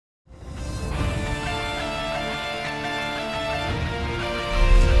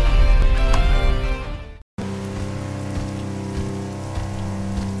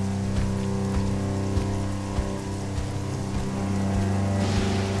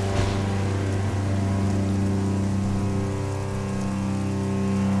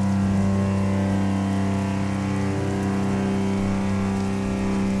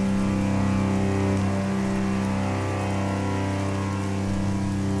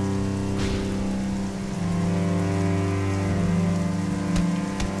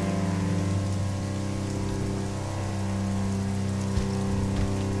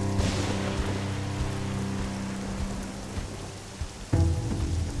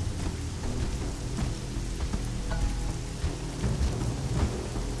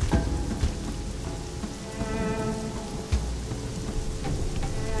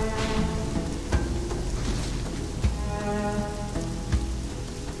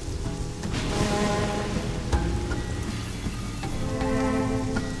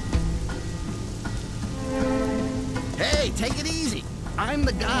I'm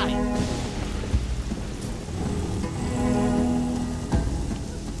the guy.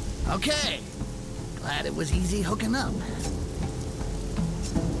 Okay. Glad it was easy hooking up.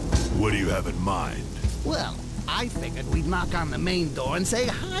 What do you have in mind? Well, I figured we'd knock on the main door and say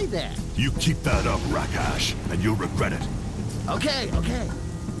hi there. You keep that up, Rakash, and you'll regret it. Okay.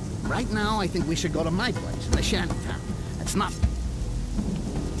 Right now, I think we should go to my place in the shantytown. It's not...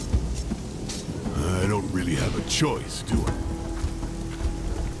 I don't really have a choice, do I?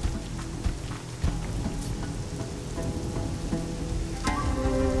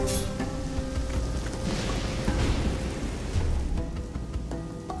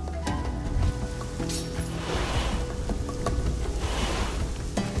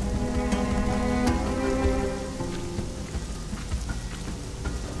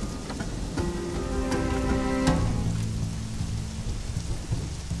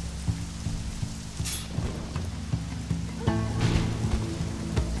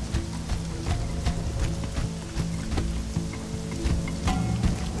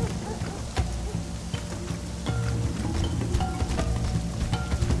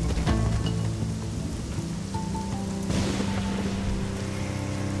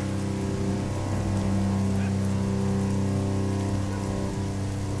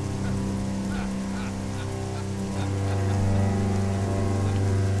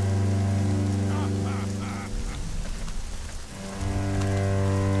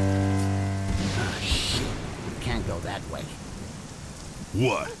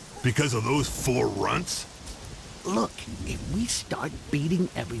 What? Because of those 4 runts? Look, if we start beating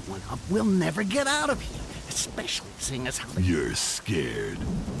everyone up, we'll never get out of here. Especially seeing as how they... You're scared.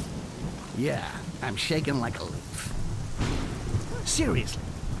 Yeah, I'm shaking like a leaf. Seriously,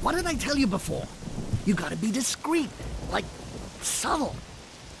 what did I tell you before? You gotta be discreet, like, subtle.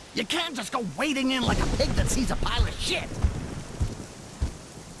 You can't just go wading in like a pig that sees a pile of shit.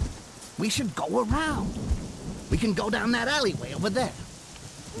 We should go around. We can go down that alleyway over there.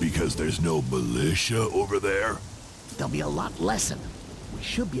 Because there's no militia over there? There'll be a lot less of them. We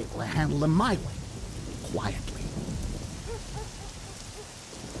should be able to handle them my way. Quietly.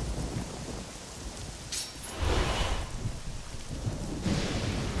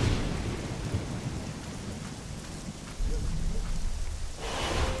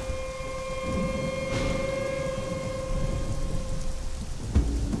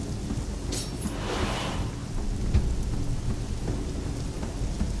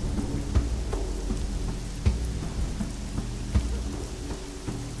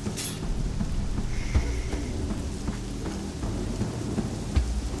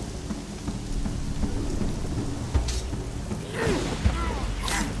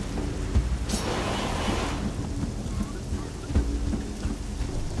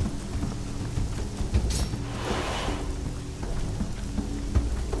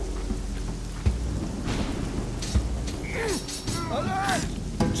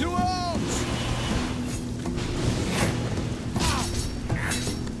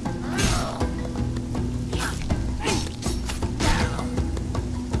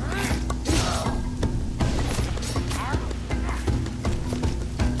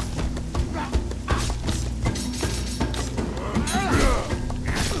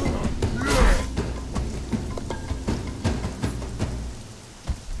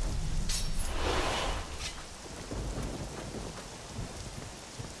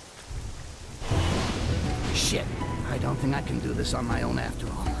 Shit, I don't think I can do this on my own after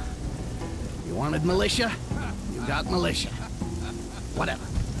all. You wanted militia? You got militia. Whatever,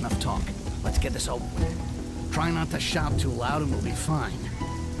 enough talk. Let's get this over with. Try not to shout too loud and we'll be fine.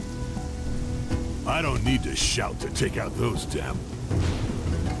 I don't need to shout to take out those damn...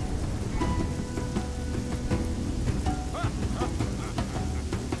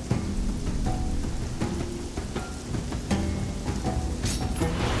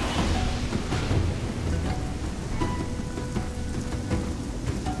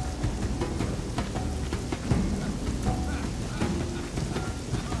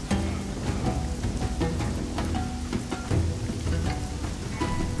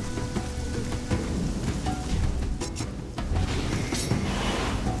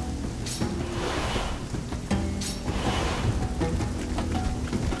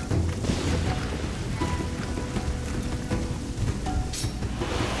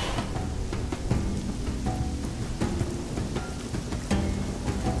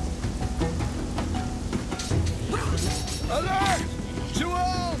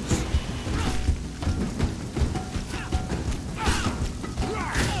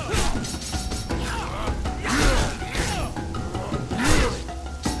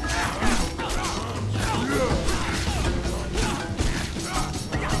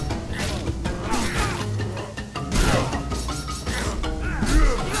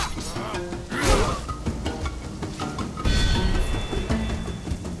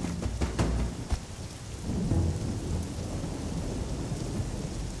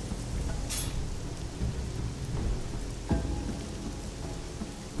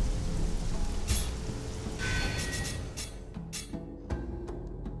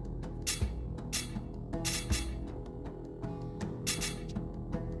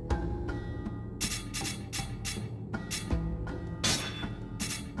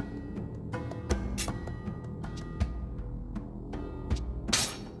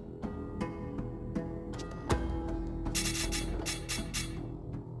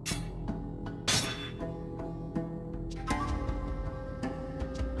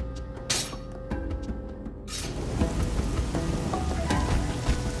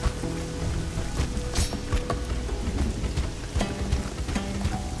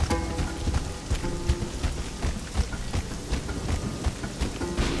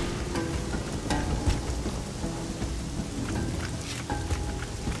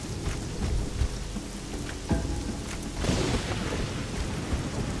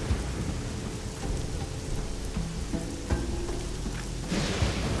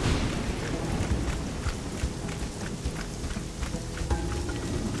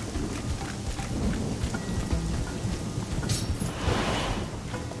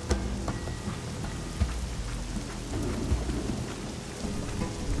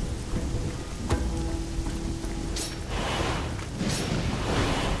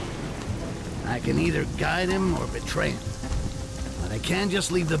 can either guide him or betray him. But I can't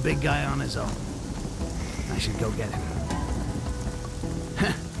just leave the big guy on his own. I should go get him.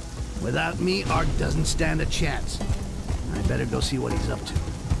 Without me, Ark doesn't stand a chance. I better go see what he's up to.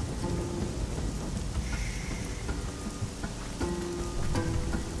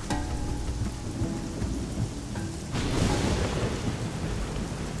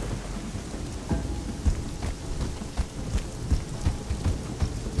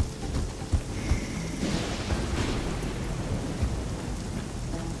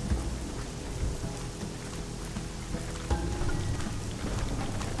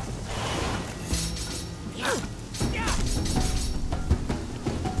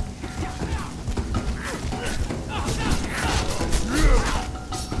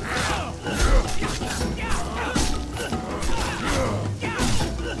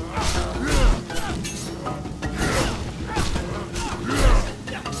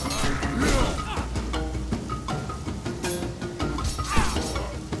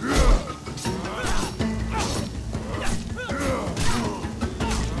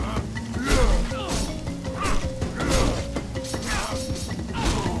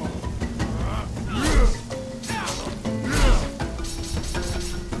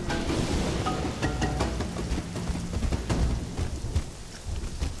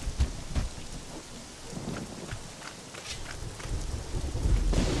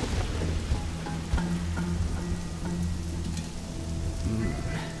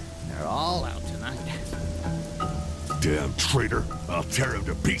 Damn traitor. I'll tear him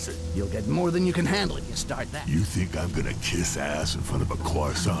to pieces. You'll get more than you can handle if you start that. You think I'm gonna kiss ass in front of a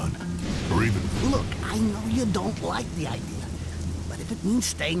croissant? Or even... Look, I know you don't like the idea, but if it means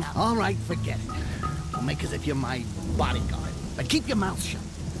staying out... All right, forget it. I'll make as if you're my bodyguard, but keep your mouth shut.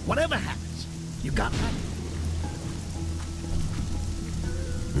 Whatever happens, you got that?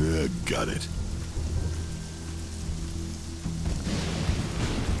 Got it.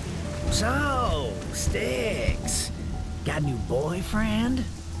 So, Sticks, got a new boyfriend?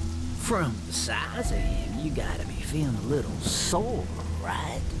 From the size of him, you gotta be feeling a little sore,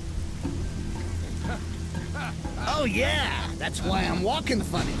 right? Oh yeah, that's why I'm walking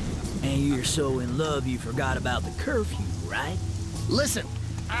funny. And you're so in love you forgot about the curfew, right? Listen,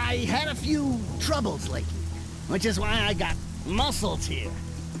 I had a few troubles lately, which is why I got muscles here.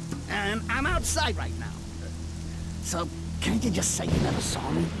 And I'm outside right now. So, can't you just say you never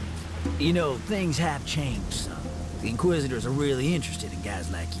saw me? You know, things have changed some. The Inquisitors are really interested in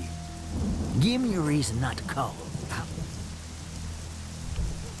guys like you. Give me a reason not to call.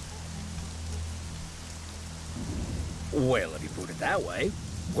 Well, if you put it that way,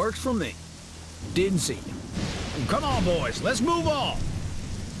 works for me. Didn't see you. Come on, boys, let's move on.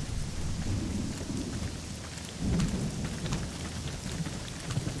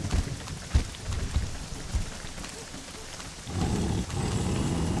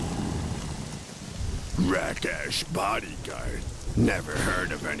 Rackash bodyguard. Never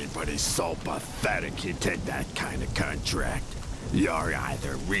heard of anybody so pathetic you take that kind of contract. You're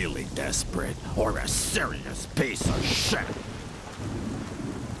either really desperate or a serious piece of shit.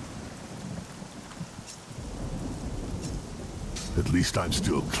 At least I'm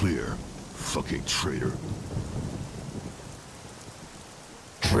still clear. Fucking traitor.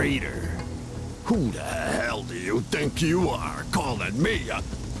 Traitor? Who the hell do you think you are, calling me a...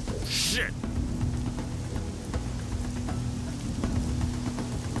 shit?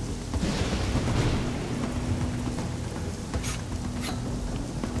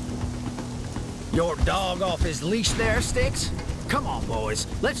 Your dog off his leash there, Sticks? Come on, boys.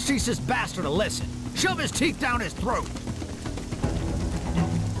 Let's teach this bastard a lesson. Shove his teeth down his throat.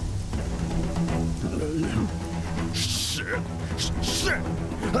 Shit! Shit!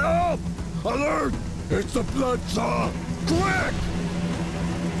 Help! Alert! It's the Bloodjaws! Quick!